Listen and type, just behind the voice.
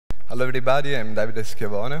Hello everybody, I'm Davide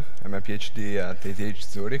Schiavone. I'm a PhD at ETH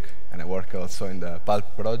Zurich, and I work also in the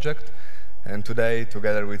Pulp project. And today,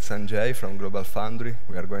 together with Sanjay from Global Foundry,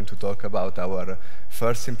 we are going to talk about our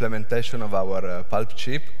first implementation of our Pulp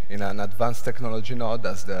chip in an advanced technology node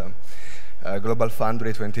as the Global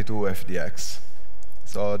Foundry 22 FDX.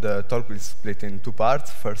 So the talk will split in two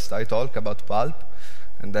parts. First, I talk about Pulp,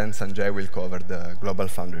 and then Sanjay will cover the Global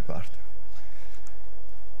Foundry part.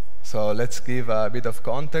 So let's give a bit of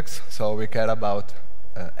context. So we care about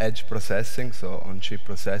edge processing, so on-chip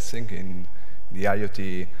processing in the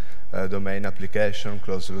IoT domain application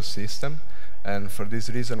closed-loop system. And for this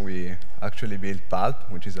reason, we actually built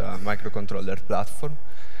Pulp, which is a microcontroller platform,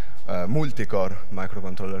 multi-core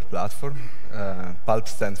microcontroller platform. Pulp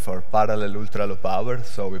stands for parallel ultra-low power,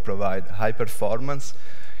 so we provide high performance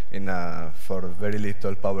for very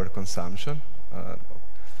little power consumption.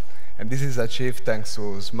 And this is achieved thanks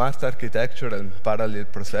to smart architecture and parallel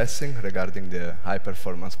processing regarding the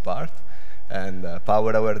high-performance part, and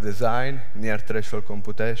power-aware design, near-threshold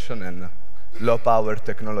computation, and low-power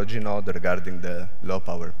technology node regarding the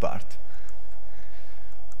low-power part.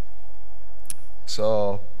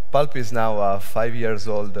 So Pulp is now a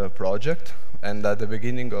 5-year-old project, and at the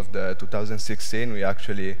beginning of 2016, we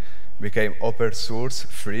actually became open source,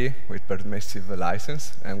 free, with permissive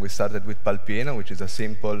license, and we started with Pulpino, which is a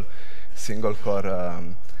simple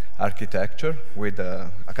single-core architecture with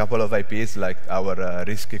a couple of IPs like our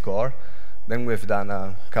RISC-V core. Then we've done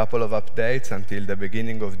a couple of updates until the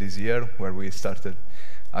beginning of this year, where we started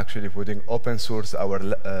actually putting open source our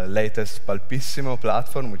latest Pulpissimo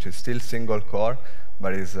platform, which is still single-core,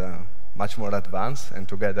 but is much more advanced. And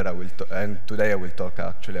today I will talk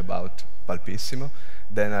actually about Pulpissimo.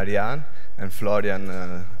 Then Ariane and Florian,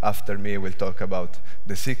 after me, will talk about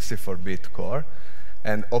the 64-bit core,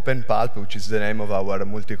 and OpenPulp, which is the name of our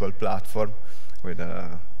multi-core platform with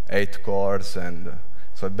 8 cores, and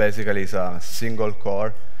so basically it's a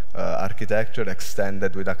single-core architecture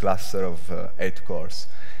extended with a cluster of 8 cores.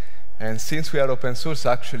 And since we are open source,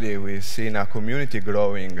 actually, we've seen a community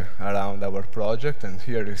growing around our project, and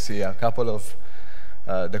here you see a couple of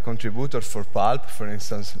the contributors for Pulp. For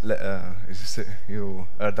instance, you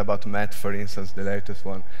heard about Matt, for instance, the latest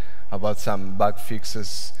one, about some bug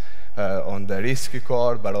fixes on the RISC-V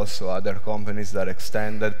core, but also other companies that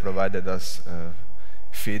extended, provided us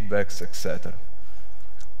feedbacks, etc.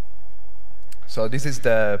 So this is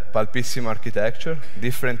the Pulpissimo architecture.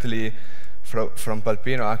 Differently from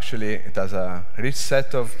Pulpino, actually, it has a rich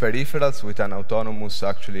set of peripherals with an autonomous,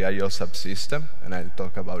 actually, I/O subsystem, and I'll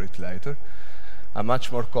talk about it later. A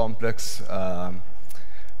much more complex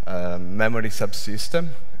memory subsystem,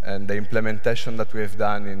 and the implementation that we have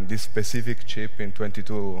done in this specific chip in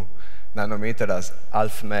 22 nanometer has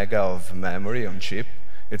half mega of memory on chip.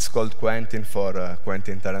 It's called Quentin for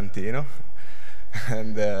Quentin Tarantino.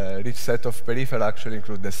 And the rich set of peripherals actually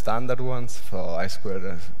include the standard ones, so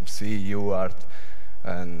I2C, UART,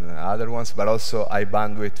 and other ones, but also high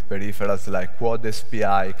bandwidth peripherals like Quad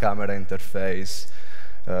SPI, camera interface,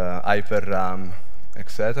 Hyper RAM,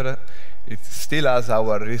 etc. It still has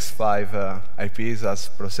our RISC-V IPs as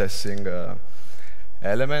processing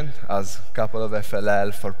element, has a couple of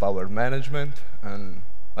FLL for power management, and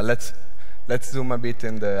let's zoom a bit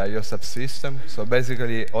in the I/O subsystem. So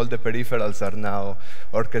basically, all the peripherals are now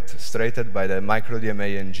orchestrated by the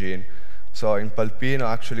microDMA engine. So in Pulpino,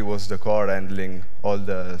 actually, was the core handling all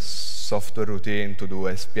the software routine to do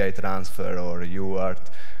SPI transfer or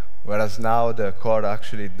UART, whereas now the core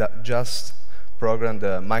actually just programs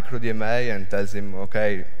the microDMA and tells him,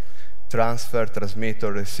 OK, transfer, transmit,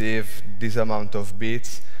 or receive this amount of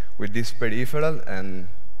bits with this peripheral, and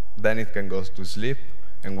then it can go to sleep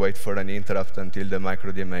and wait for an interrupt until the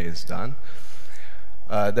microDMA is done.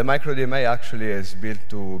 The microDMA actually is built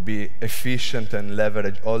to be efficient and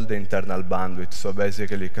leverage all the internal bandwidth, so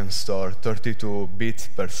basically it can store 32 bits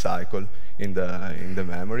per cycle in the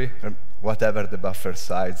memory, whatever the buffer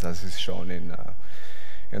size, as is shown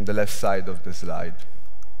in the left side of the slide.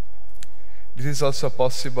 This is also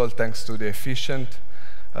possible thanks to the efficient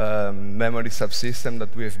memory subsystem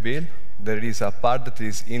that we have built. There is a part that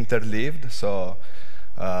is interleaved, so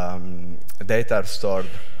data are stored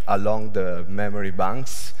along the memory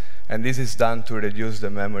banks, and this is done to reduce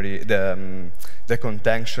the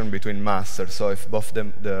contention between masters. So if both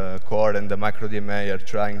the core and the microDMA are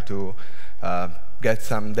trying to get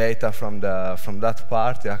some data from that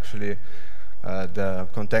part, actually the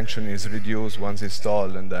contention is reduced once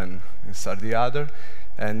installed, and then install the other.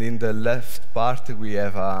 And in the left part, we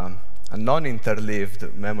have a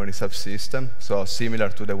non-interleaved memory subsystem, so similar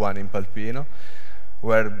to the one in Pulpino,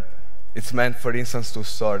 where it's meant, for instance, to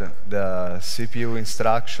store the CPU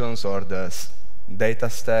instructions or the data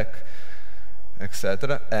stack,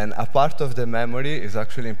 etc. And a part of the memory is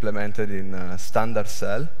actually implemented in a standard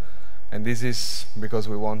cell. And this is because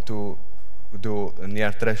we want to do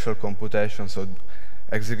near threshold computation, so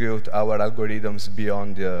execute our algorithms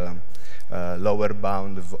beyond the lower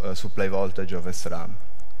bound supply voltage of SRAM.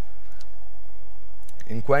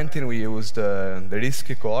 In Quentin, we used the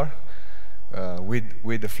RISC-V core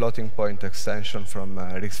with the floating point extension from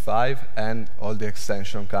RISC-V and all the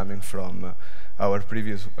extension coming from our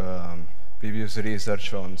previous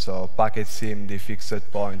research on packet SIMD,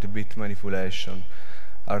 fixed point, bit manipulation,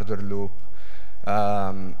 hardware loop.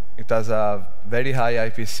 It has a very high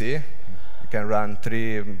IPC. It can run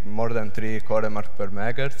more than 3 core mark per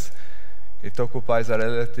megahertz. It occupies a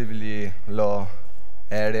relatively low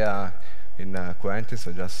area in Quentin,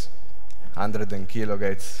 so just 100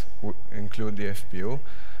 kilogates include the FPU.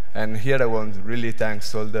 And here I want really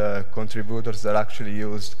thanks all the contributors that actually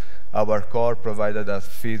used our core, provided us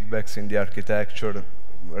feedbacks in the architecture,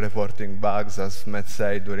 reporting bugs, as Matt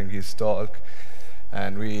said during his talk.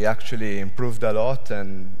 And we actually improved a lot,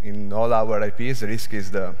 and in all our IPs, RISC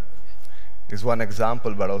is one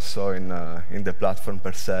example, but also in the platform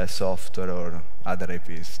per se, software, or other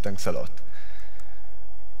IPs. Thanks a lot.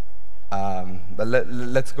 But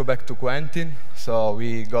let's go back to Quentin. So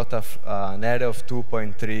we got an area of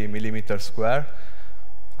 2.3 millimeters square.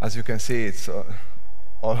 As you can see, it's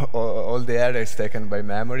all the area is taken by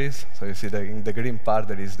memories. So you see in the green part,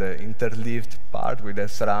 there is the interleaved part with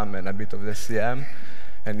SRAM and a bit of SCM.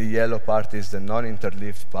 And the yellow part is the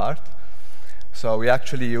non-interleaved part. So we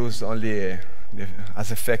actually use only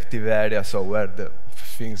as effective area, so where the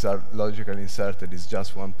things are logically inserted is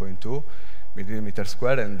just 1.2 millimeter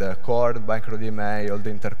square, and the core, micro DMA, all the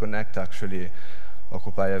interconnect actually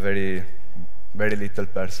occupy a very little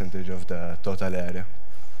percentage of the total area.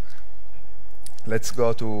 Let's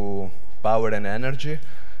go to power and energy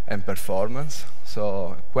and performance.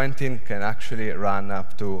 So Quentin can actually run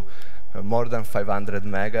up to more than 500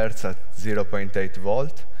 megahertz at 0.8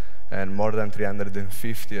 volt, and more than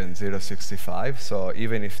 350 and 0.65. So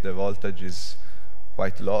even if the voltage is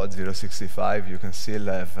quite low at 0.65, you can still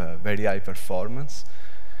have very high performance.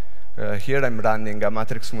 Here I'm running a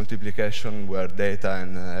matrix multiplication where data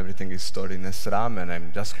and everything is stored in SRAM, and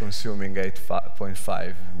I'm just consuming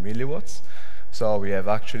 8.5 milliwatts. So we have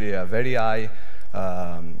actually a very high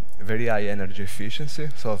energy efficiency.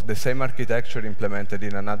 So the same architecture implemented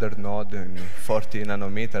in another node in 40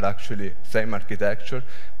 nanometer, actually same architecture,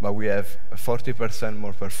 but we have 40%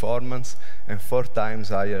 more performance and 4 times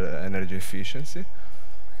higher energy efficiency.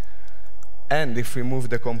 And if we move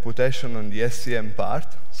the computation on the SCM part,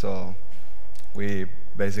 so we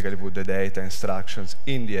basically put the data instructions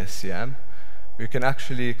in the SCM, we can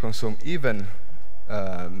actually consume even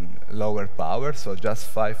lower power, so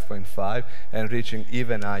just 5.5, and reaching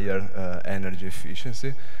even higher energy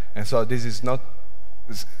efficiency. And so this is not,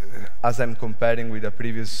 as I'm comparing with the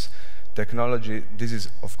previous technology, this is,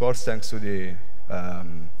 of course, thanks to the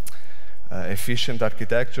efficient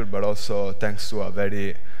architecture, but also thanks to a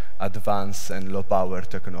very advanced and low-power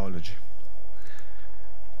technology.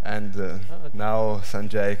 And now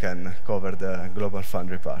Sanjay can cover the Global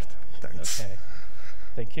Foundry part. Thanks. Okay.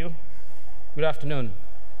 Thank you. Good afternoon,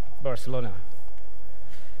 Barcelona.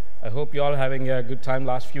 I hope you all are having a good time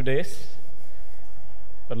last few days.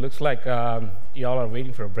 But it looks like you all are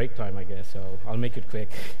waiting for a break time, I guess, so I'll make it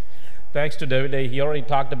quick. Thanks to Davide. He already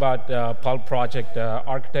talked about Pulp project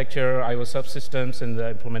architecture, I/O subsystems, and the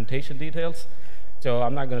implementation details. So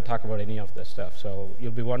I'm not going to talk about any of this stuff. So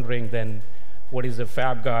you'll be wondering then, what is the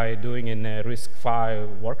fab guy doing in a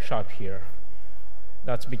RISC-V workshop here?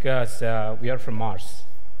 That's because we are from Mars.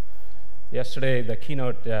 Yesterday, the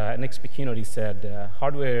keynote, NXP keynote, he said,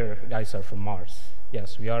 hardware guys are from Mars.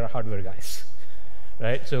 Yes, we are hardware guys,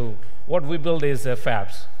 right? So what we build is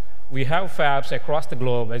fabs. We have fabs across the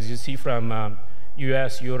globe, as you see from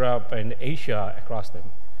US, Europe, and Asia across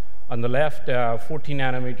them. On the left, 14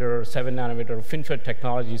 nanometer, 7 nanometer FinFET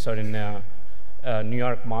technologies are in New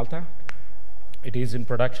York, Malta. It is in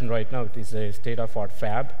production right now. It is a state-of-the-art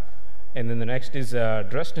fab. And then the next is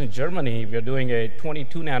Dresden, Germany. We are doing a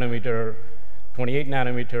 22 nanometer, 28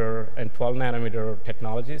 nanometer, and 12 nanometer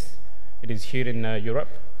technologies. It is here in Europe.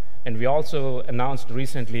 And we also announced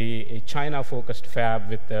recently a China-focused fab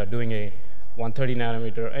with doing a 130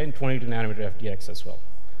 nanometer and 22 nanometer FDX as well.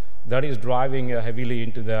 That is driving heavily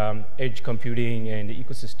into the edge computing and the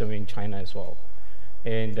ecosystem in China as well.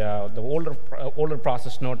 And the older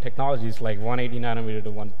process node technologies like 180 nanometer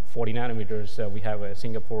to 140 nanometers, we have a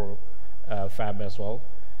Singapore fab as well.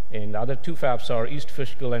 And the other two fabs are East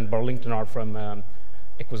Fishkill and Burlington are from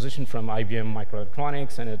acquisition from IBM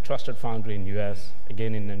Microelectronics and a trusted foundry in US,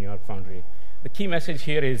 again in the New York foundry. The key message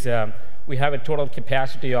here is we have a total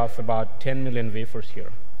capacity of about 10 million wafers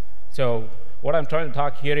here. So what I'm trying to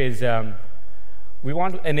talk here is we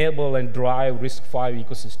want to enable and drive RISC-V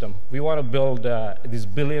ecosystem. We want to build these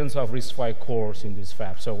billions of RISC-V cores in this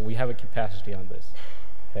fab. So we have a capacity on this.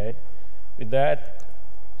 Okay. With that,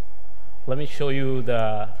 let me show you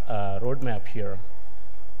the roadmap here.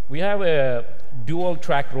 We have a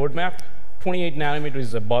dual-track roadmap. 28 nanometer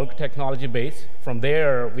is a bulk technology base. From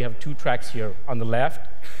there, we have two tracks here. On the left,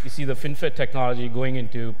 you see the FinFET technology going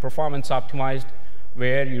into performance optimized,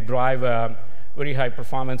 where you drive very high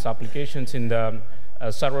performance applications in the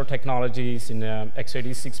server technologies, in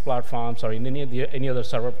x86 platforms, or in any other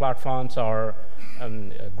server platforms, or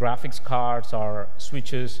graphics cards, or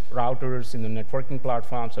switches, routers in the networking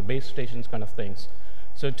platforms, or base stations, kind of things.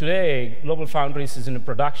 So today, GlobalFoundries is in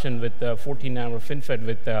production with 14 nanometer FinFET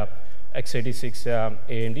with x86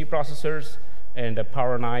 AMD processors and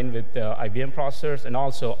Power 9 with IBM processors, and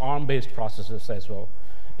also ARM-based processors as well.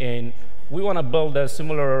 And we want to build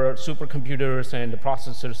similar supercomputers and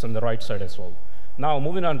processors on the right side as well. Now,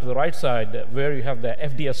 moving on to the right side, where you have the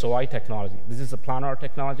FDSOI technology. This is the planar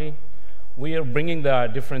technology. We are bringing the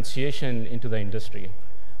differentiation into the industry.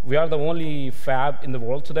 We are the only fab in the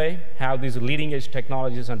world today have these leading-edge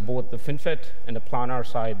technologies on both the FinFET and the planar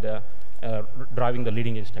side, driving the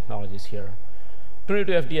leading-edge technologies here.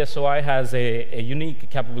 22FDSOI has a unique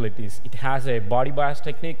capabilities. It has a body bias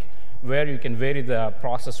technique where you can vary the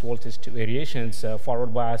process voltage to variations,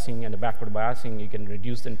 forward biasing and backward biasing. You can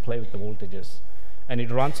reduce and play with the voltages. And it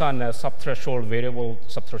runs on sub-threshold, variable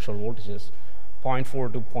sub-threshold voltages,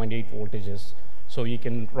 0.4 to 0.8 voltages. So you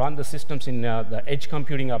can run the systems in the edge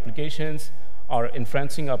computing applications, or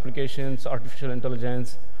inferencing applications, artificial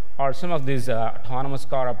intelligence, or some of these autonomous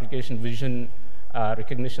car application, vision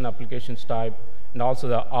recognition applications type, and also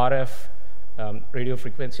the RF radio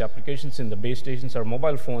frequency applications in the base stations or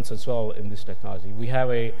mobile phones as well in this technology. We have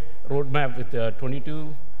a roadmap with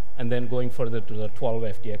 22 and then going further to the 12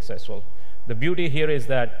 FDX as well. The beauty here is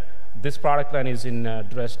that this product line is in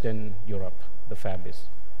Dresden, Europe, the fab is.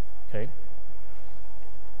 Okay.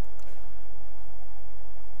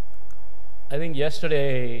 I think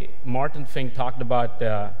yesterday Martin Fink talked about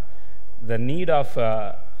the need of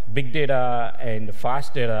big data and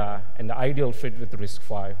fast data and the ideal fit with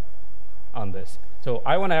RISC-V on this. So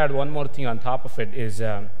I want to add one more thing on top of it is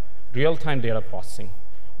real-time data processing.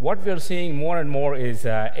 What we're seeing more and more is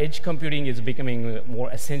edge computing is becoming more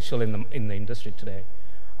essential in the industry today.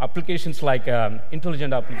 Applications like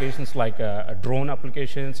intelligent applications like drone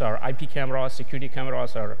applications, or IP cameras, security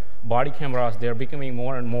cameras, or body cameras, they're becoming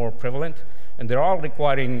more and more prevalent. And they're all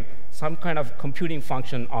requiring some kind of computing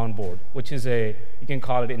function on board, which is you can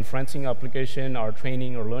call it inferencing application or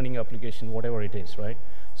training or learning application, whatever it is, right?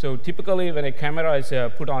 So typically when a camera is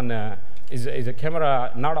put on, is a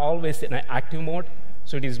camera not always in an active mode,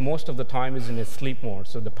 so it is most of the time is in a sleep mode.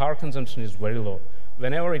 So the power consumption is very low.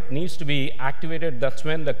 Whenever it needs to be activated, that's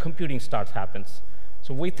when the computing happens.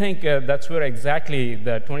 So we think that's where exactly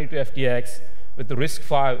the 22FDX with the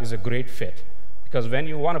RISC-V is a great fit. Because when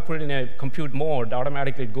you want to put it in a compute mode,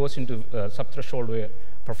 automatically it goes into sub-threshold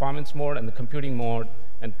performance mode and the computing mode,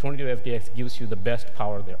 and 22FDX gives you the best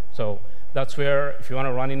power there. So that's where, if you want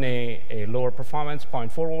to run in a lower performance,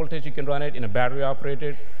 0.4 voltage, you can run it in a battery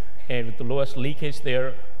operated, and with the lowest leakage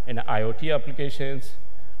there, in IoT applications,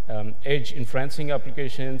 edge inferencing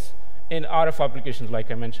applications, and RF applications,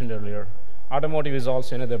 like I mentioned earlier. Automotive is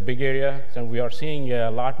also another big area, and we are seeing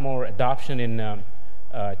a lot more adoption in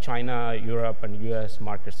China, Europe, and US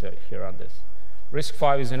markets here on this.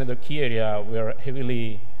 RISC-V is another key area we are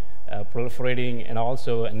heavily proliferating and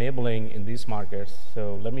also enabling in these markets.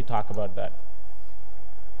 So let me talk about that.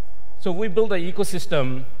 So we build an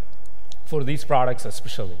ecosystem for these products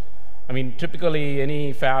especially. I mean, typically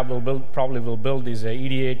any fab probably will build these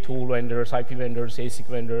EDA tool vendors, IP vendors, ASIC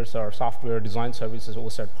vendors, or software design services,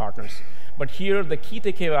 OSAT partners. But here, the key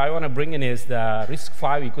takeaway I want to bring in is the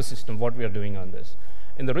RISC-V ecosystem, what we are doing on this.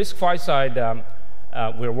 In the RISC-V side,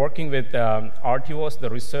 we're working with RTOs, the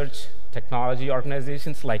research technology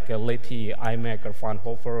organizations like LETI, IMEC, or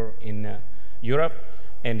Fraunhofer in Europe,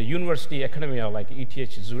 and the university academia like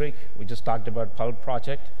ETH Zurich. We just talked about PULP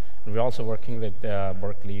project. And we're also working with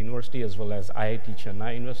Berkeley University as well as IIT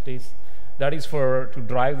Chennai universities. That is to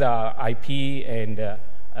drive the IP and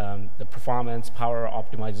the performance, power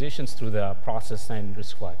optimizations through the process and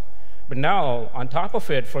RISC-V. But now, on top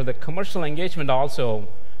of it, for the commercial engagement also,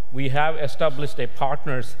 we have established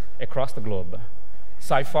partners across the globe.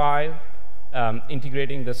 Sci-Fi,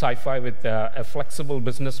 integrating the Sci-Fi with a flexible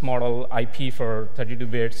business model IP for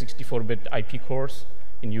 32-bit, 64-bit IP cores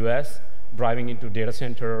in US, driving into data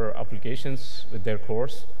center applications with their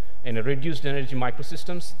cores. And reduced energy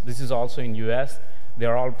microsystems, this is also in US. They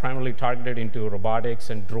are all primarily targeted into robotics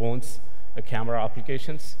and drones, camera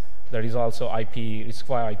applications. That is also IP,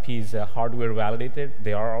 RISC-V IP is hardware validated.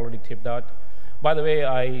 They are already tipped out. By the way,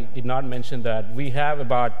 I did not mention that we have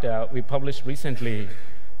about, we published recently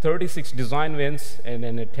 36 design wins and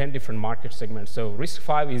in 10 different market segments. So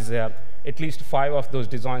RISC-V is at least 5 of those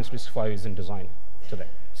designs, RISC-V is in design today.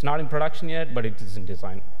 It's not in production yet, but it is in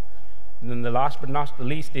design. And then the last but not the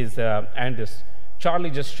least is Andis. Charlie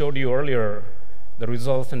just showed you earlier the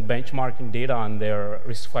results and benchmarking data on their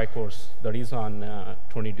RISC-V course that is on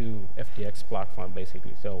 22 FTX platform,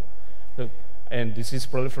 basically. So, and this is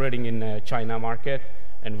proliferating in China market,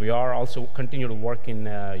 and we are also continue to work in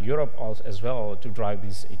Europe as well to drive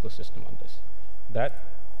this ecosystem on this.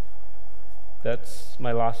 That's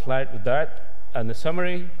my last slide with that. And the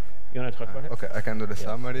summary, you want to talk about it? Okay, I can do the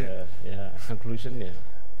summary. Yeah, conclusion,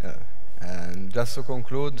 yeah. And just to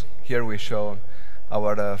conclude, here we show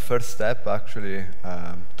our first step, actually,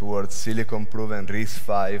 towards silicon-proven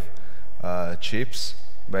RISC-V chips,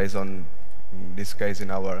 based on, in this case,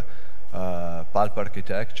 in our pulp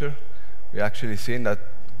architecture. We actually seen that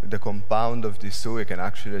the compound of these two, we can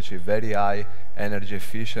actually achieve very high energy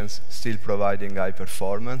efficiency, still providing high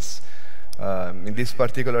performance. In this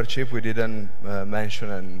particular chip, we didn't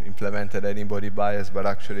mention and implemented any body bias, but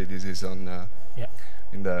actually this is on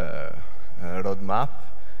in the roadmap.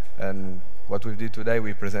 And what we did today,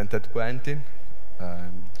 we presented Quentin,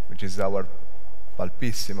 which is our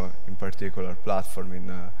Pulpissimo, in particular, platform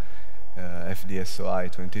in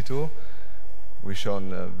FDSOI 22. We've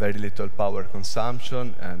shown very little power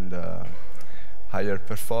consumption and high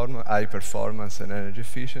performance and energy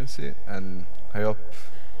efficiency. And I hope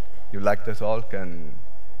you liked the talk, and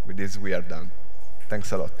with this we are done.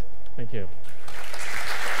 Thanks a lot. Thank you.